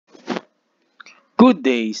Good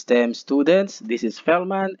day, STEM students. This is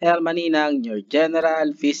Felman L. Maninang, your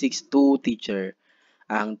General Physics 2 teacher.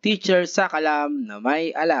 Ang teacher sa kalam na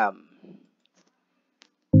may alam.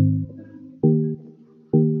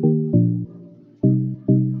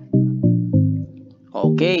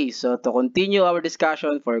 Okay, so to continue our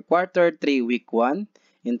discussion for Quarter 3, Week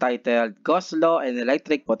 1, entitled Gauss Law and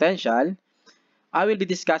Electric Potential, I will be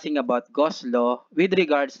discussing about Gauss Law with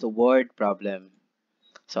regards to word problem.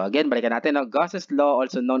 So again, balikan natin. Gauss's law,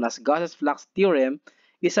 also known as Gauss's flux theorem,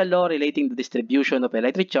 is a law relating the distribution of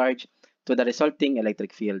electric charge to the resulting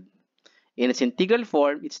electric field. In its integral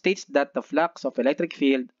form, it states that the flux of electric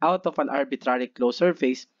field out of an arbitrary closed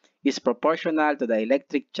surface is proportional to the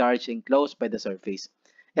electric charge enclosed by the surface,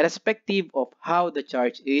 irrespective of how the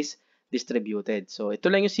charge is distributed. So ito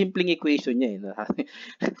lang yung simpleng equation niya.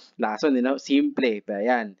 Lason, simple. Pero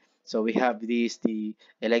yan. So we have the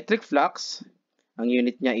electric flux. Ang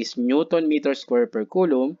unit niya is Newton meter square per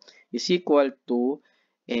coulomb is equal to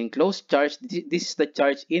enclosed charge. This is the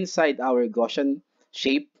charge inside our Gaussian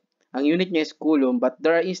shape. Ang unit niya is coulomb, but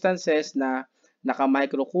there are instances na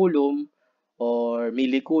naka-microcoulomb or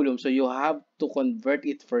millicoulomb. So you have to convert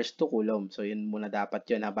it first to coulomb. So yun muna dapat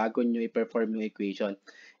yun bago nyo i-perform yung equation.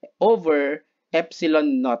 Over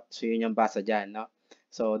epsilon naught. So yun yung basa dyan. No?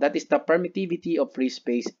 So that is the permittivity of free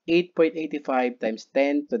space 8.85 times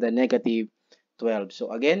 10 to the negative 12. So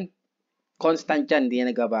again, constant yan, hindi yan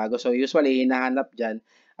nagbabago. So usually, hinahanap dyan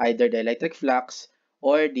either the electric flux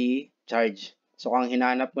or the charge. So kung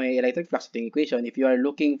hinahanap mo yung electric flux, ito yung equation, if you are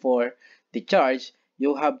looking for the charge,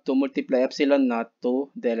 you have to multiply epsilon naught to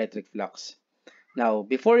the electric flux. Now,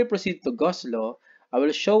 before we proceed to Gauss law, I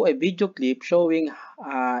will show a video clip showing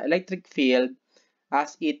electric field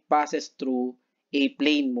as it passes through a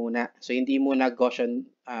plane muna. So hindi muna Gaussian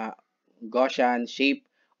shape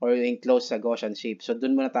or enclosed sa Gaussian shape. So,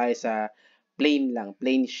 dun muna tayo sa plane lang,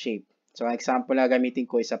 plane shape. So, ang example na gamitin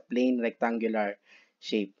ko is a plane rectangular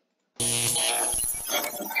shape.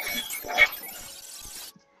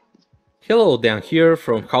 Hello, Dan here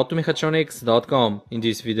from howtomechatronics.com. In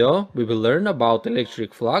this video, we will learn about electric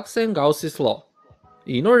flux and Gauss's law.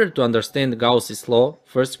 In order to understand Gauss's law,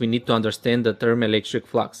 first we need to understand the term electric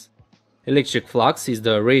flux. Electric flux is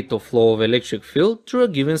the rate of flow of electric field through a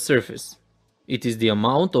given surface. It is the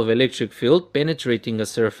amount of electric field penetrating a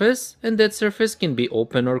surface, and that surface can be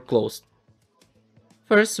open or closed.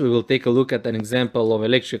 First, we will take a look at an example of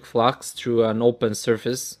electric flux through an open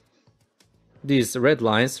surface. These red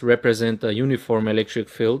lines represent a uniform electric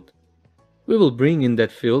field. We will bring in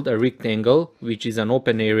that field a rectangle, which is an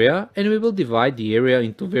open area, and we will divide the area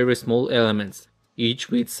into very small elements, each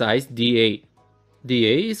with size dA.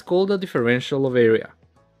 dA is called a differential of area.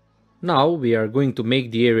 Now we are going to make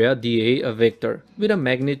the area dA a vector with a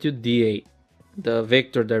magnitude dA. The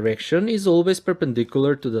vector direction is always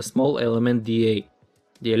perpendicular to the small element dA.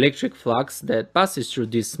 The electric flux that passes through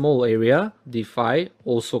this small area, d phi,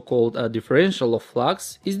 also called a differential of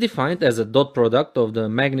flux, is defined as a dot product of the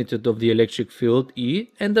magnitude of the electric field E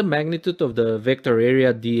and the magnitude of the vector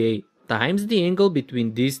area dA times the angle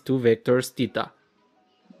between these two vectors theta.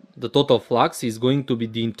 The total flux is going to be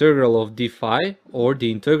the integral of d phi, or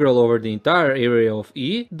the integral over the entire area of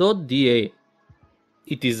E dot dA.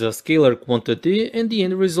 It is a scalar quantity and the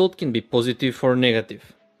end result can be positive or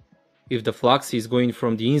negative. If the flux is going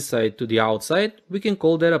from the inside to the outside, we can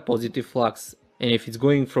call that a positive flux, and if it's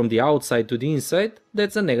going from the outside to the inside,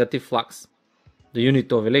 that's a negative flux. The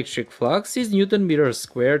unit of electric flux is Newton meters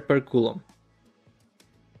squared per coulomb.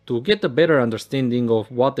 To get a better understanding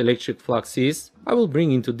of what electric flux is, I will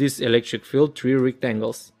bring into this electric field three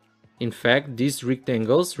rectangles. In fact, these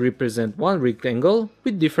rectangles represent one rectangle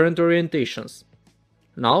with different orientations.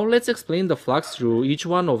 Now let's explain the flux through each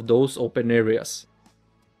one of those open areas.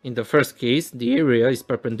 In the first case, the area is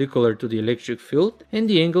perpendicular to the electric field and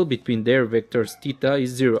the angle between their vectors theta is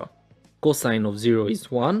 0. Cosine of 0 is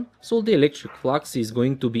 1, so the electric flux is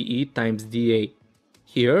going to be E times dA.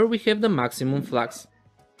 Here we have the maximum flux.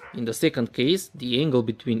 In the second case, the angle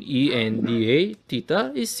between E and dA,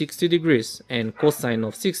 theta, is 60 degrees, and cosine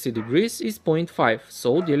of 60 degrees is 0.5,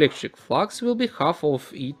 so the electric flux will be half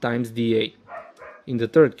of E times dA. In the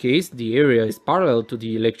third case, the area is parallel to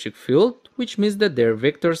the electric field, which means that their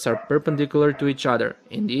vectors are perpendicular to each other,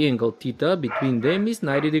 and the angle theta between them is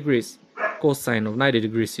 90 degrees. Cosine of 90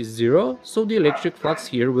 degrees is 0, so the electric flux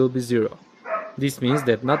here will be 0. This means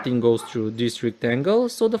that nothing goes through this rectangle,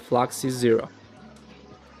 so the flux is 0.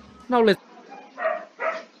 Now let's...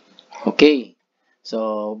 Okay.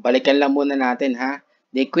 So, balikan lang muna natin ha.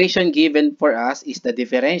 The equation given for us is the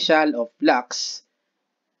differential of flux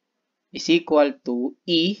is equal to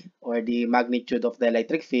E, or the magnitude of the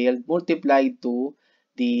electric field, multiplied to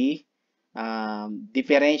the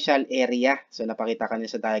differential area. So, napakita kanina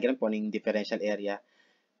sa diagram po yung differential area.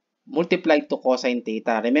 Multiplied to cosine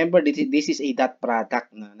theta. Remember, this is a dot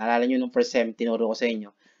product. Naalala nyo nung first sem, tinuro ko sa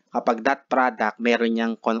inyo. Kapag dot product, meron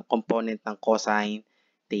niyang component ng cosine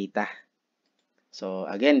theta. So,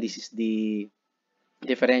 again, this is the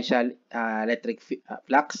differential electric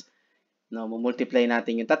flux. No, multiply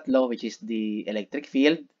natin yung tatlo, which is the electric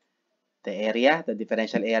field, the area, the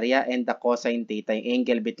differential area, and the cosine theta, yung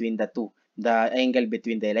angle between the two. The angle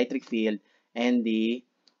between the electric field and the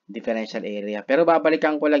differential area. Pero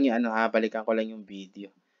babalikan ko lang yung balikan ko lang yung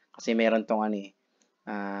video. Kasi meron tong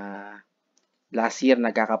last year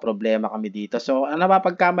nagkakaproblema kami dito. So, ang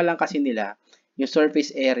napapagkamalan kasi nila, yung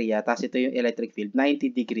surface area, tapos ito yung electric field,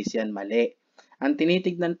 90 degrees yan, mali. Ang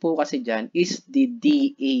tinitignan po kasi dyan is the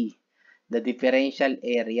DA, the differential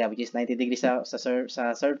area, which is 90 degrees sa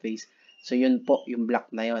surface. So, yun po, yung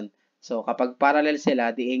block na yun. So, kapag parallel sila,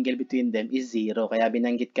 the angle between them is 0. Kaya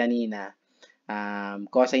binanggit kanina,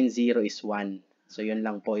 cosine 0 is 1. So, yun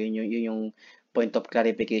lang po. Yun yung point of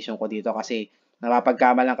clarification ko dito. Kasi,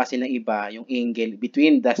 napapagkamalan kasi ng iba, yung angle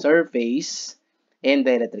between the surface and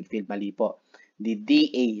the electric field. Mali po. The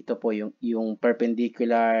DA, ito po yung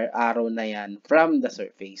perpendicular arrow na yan from the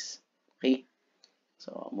surface. Okay?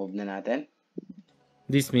 So, move na natin.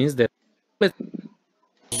 This means that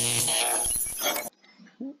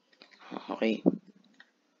okay.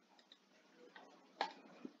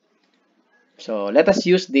 So, let us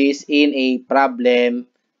use this in a problem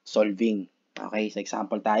solving. Okay, so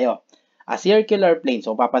example tayo. A circular plane.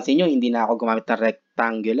 So, papansin nyo, hindi na ako gumamit ng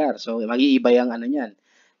rectangular. So, mag-iiba yung niyan,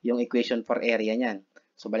 yung equation for area niyan.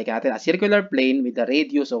 So, balikan natin. A circular plane with a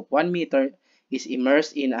radius of 1 meter is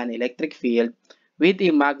immersed in an electric field with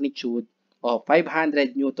a magnitude of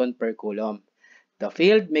 500 Newton per coulomb. The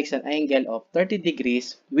field makes an angle of 30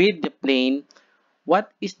 degrees with the plane.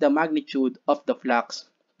 What is the magnitude of the flux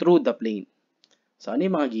through the plane? So, ano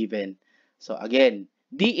yung mga given? So, again,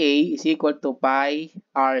 dA is equal to pi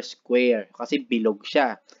r square kasi bilog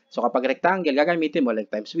siya. So, kapag rectangle, gagamitin mo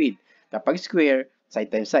like times width. Kapag square,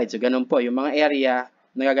 side times side. So, ganun po. Yung mga area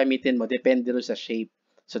na gagamitin mo, depende rin sa shape.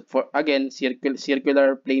 So, again,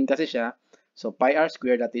 circular plane kasi siya. So, pi r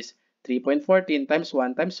square, that is 3.14 times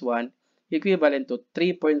 1 times 1, equivalent to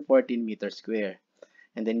 3.14 meters square.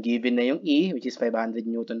 And then, given na yung E, which is 500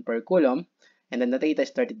 Newton per coulomb, and then the theta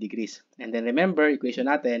is 30 degrees. And then, remember, equation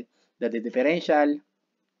natin, that the differential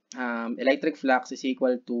electric flux is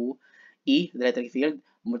equal to E, the electric field,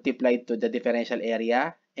 multiplied to the differential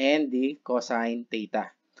area and the cosine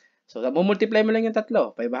theta. So, multiply mo lang yung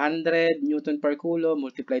tatlo. 500 Newton per coulomb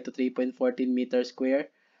multiplied to 3.14 meters square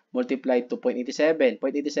multiplied to 0.87.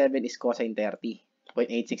 0.87 is cosine 30.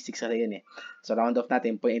 0.866 kasi yun eh. So, round off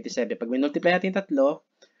natin, 0.87. Pag multiply natin tatlo,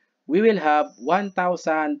 we will have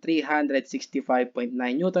 1,365.9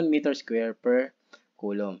 Newton meter square per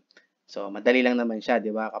coulomb. So, madali lang naman siya,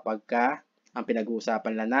 di ba? Kapag ang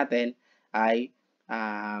pinag-uusapan lang natin ay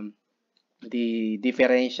the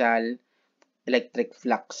differential electric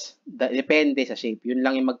flux. Depende sa shape. Yun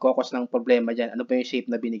lang yung magkokos ng problema dyan. Ano pa yung shape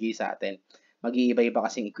na binigay sa atin? Mag-iiba-iba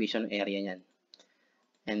kasing equation area niyan.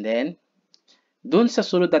 And then, dun sa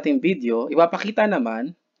sunod nating video, ipapakita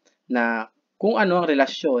naman na kung ano ang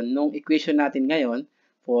relasyon ng equation natin ngayon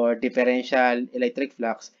for differential electric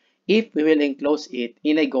flux if we will enclose it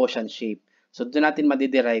in a Gaussian shape. So, doon natin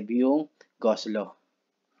madiderive yung Gauss Law.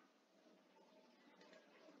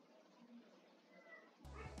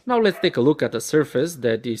 Now let's take a look at a surface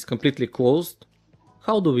that is completely closed.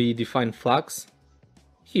 How do we define flux?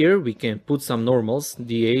 Here we can put some normals,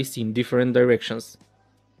 dAs, in different directions.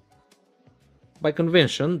 By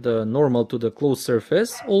convention, the normal to the closed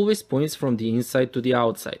surface always points from the inside to the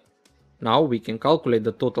outside. Now we can calculate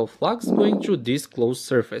the total flux going through this closed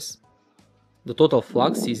surface. The total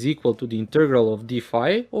flux is equal to the integral of d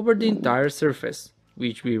phi over the entire surface,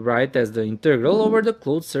 which we write as the integral over the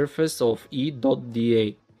closed surface of E dot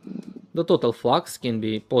dA. The total flux can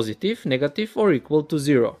be positive, negative, or equal to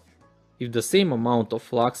 0. If the same amount of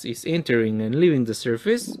flux is entering and leaving the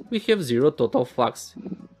surface, we have 0 total flux.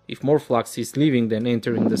 If more flux is leaving than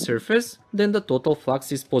entering the surface, then the total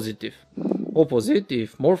flux is positive. Opposite,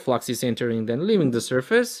 if more flux is entering than leaving the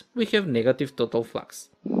surface, we have negative total flux.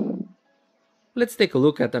 Let's take a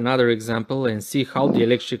look at another example and see how the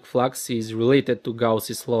electric flux is related to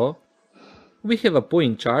Gauss's law. We have a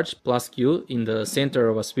point charge plus q in the center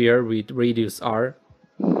of a sphere with radius r.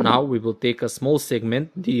 Now we will take a small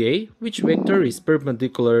segment dA, which vector is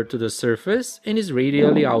perpendicular to the surface and is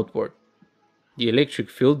radially outward. The electric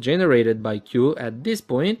field generated by Q at this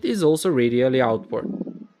point is also radially outward.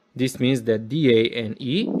 This means that dA and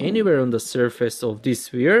E anywhere on the surface of this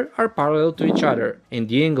sphere are parallel to each other, and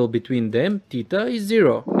the angle between them, theta, is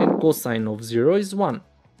 0, and cosine of 0 is 1.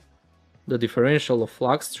 The differential of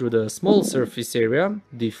flux through the small surface area,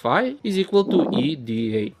 d phi, is equal to E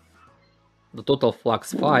dA. The total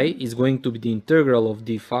flux phi is going to be the integral of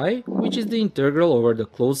d phi, which is the integral over the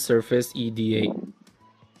closed surface E dA.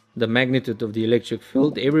 The magnitude of the electric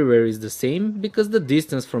field everywhere is the same because the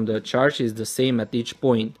distance from the charge is the same at each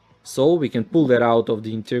point, so we can pull that out of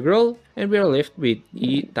the integral and we are left with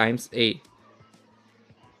E times A.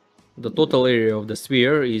 The total area of the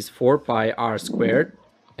sphere is 4 pi r squared,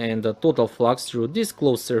 and the total flux through this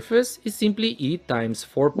closed surface is simply E times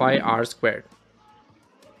 4 pi r squared.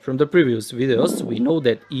 From the previous videos, we know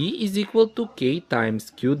that E is equal to K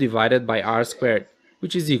times Q divided by r squared,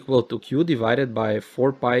 which is equal to Q divided by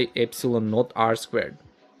 4 pi epsilon naught r squared.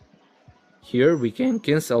 Here we can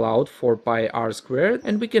cancel out 4 pi r squared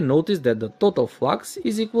and we can notice that the total flux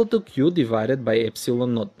is equal to Q divided by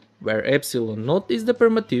epsilon naught, where epsilon naught is the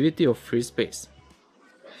permittivity of free space.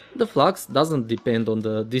 The flux doesn't depend on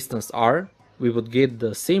the distance r, we would get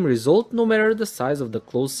the same result no matter the size of the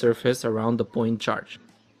closed surface around the point charge.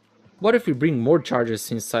 What if we bring more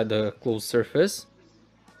charges inside the closed surface?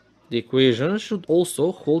 The equation should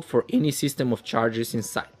also hold for any system of charges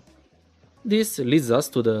inside. This leads us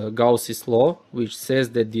to the Gauss Law, which says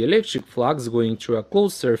that the electric flux going through a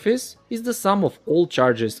closed surface is the sum of all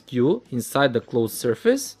charges Q inside the closed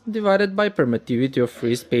surface divided by permittivity of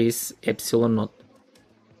free space epsilon naught.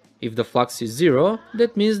 If the flux is 0,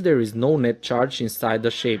 that means there is no net charge inside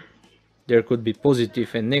the shape. There could be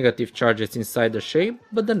positive and negative charges inside the shape,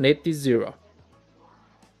 but the net is 0.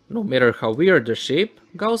 No matter how weird the shape,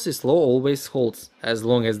 Gauss' law always holds, as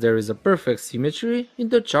long as there is a perfect symmetry in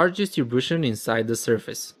the charge distribution inside the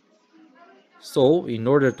surface. So, in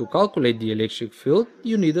order to calculate the electric field,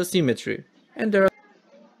 you need a symmetry, and there are...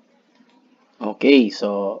 Okay,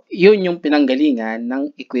 so yun yung pinanggalingan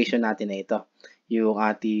ng equation natin na ito. Yung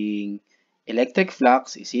ating electric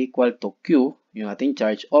flux is equal to Q, yung ating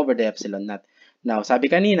charge, over the epsilon naught. Now,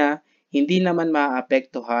 sabi kanina, hindi naman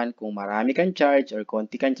maapektuhan kung marami kang charge or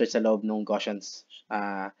konti kang charge sa loob ng Gaussian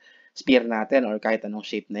sphere natin or kahit anong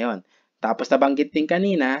shape na yon. Tapos nabanggit din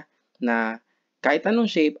kanina na kahit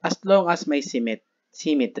anong shape as long as may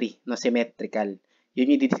symmetry, no, symmetrical.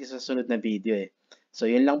 Yun yung didiscuss sa sunod na video eh. So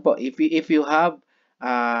yun lang po. If you have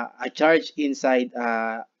a charge inside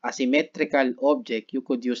a symmetrical object, you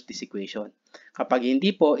could use this equation. Kapag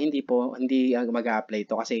hindi mag-a-apply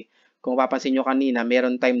ito kasi kung papansin nyo kanina,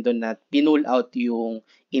 meron time doon na pinull out yung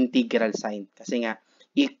integral sign. Kasi nga,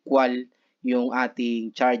 equal yung ating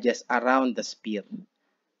charges around the sphere.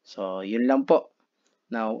 So, yun lang po.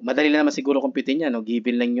 Now, madali lang naman siguro computin yan. No?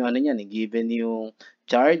 Given lang yung given yung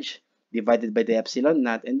charge divided by the epsilon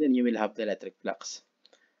naught, and then you will have the electric flux.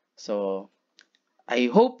 So, I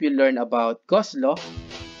hope you learn about Gauss Law.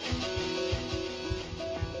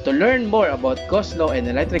 To learn more about Gauss Law and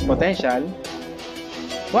electric potential,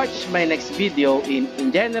 watch my next video in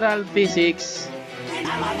General Physics.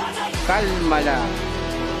 Kalma lang.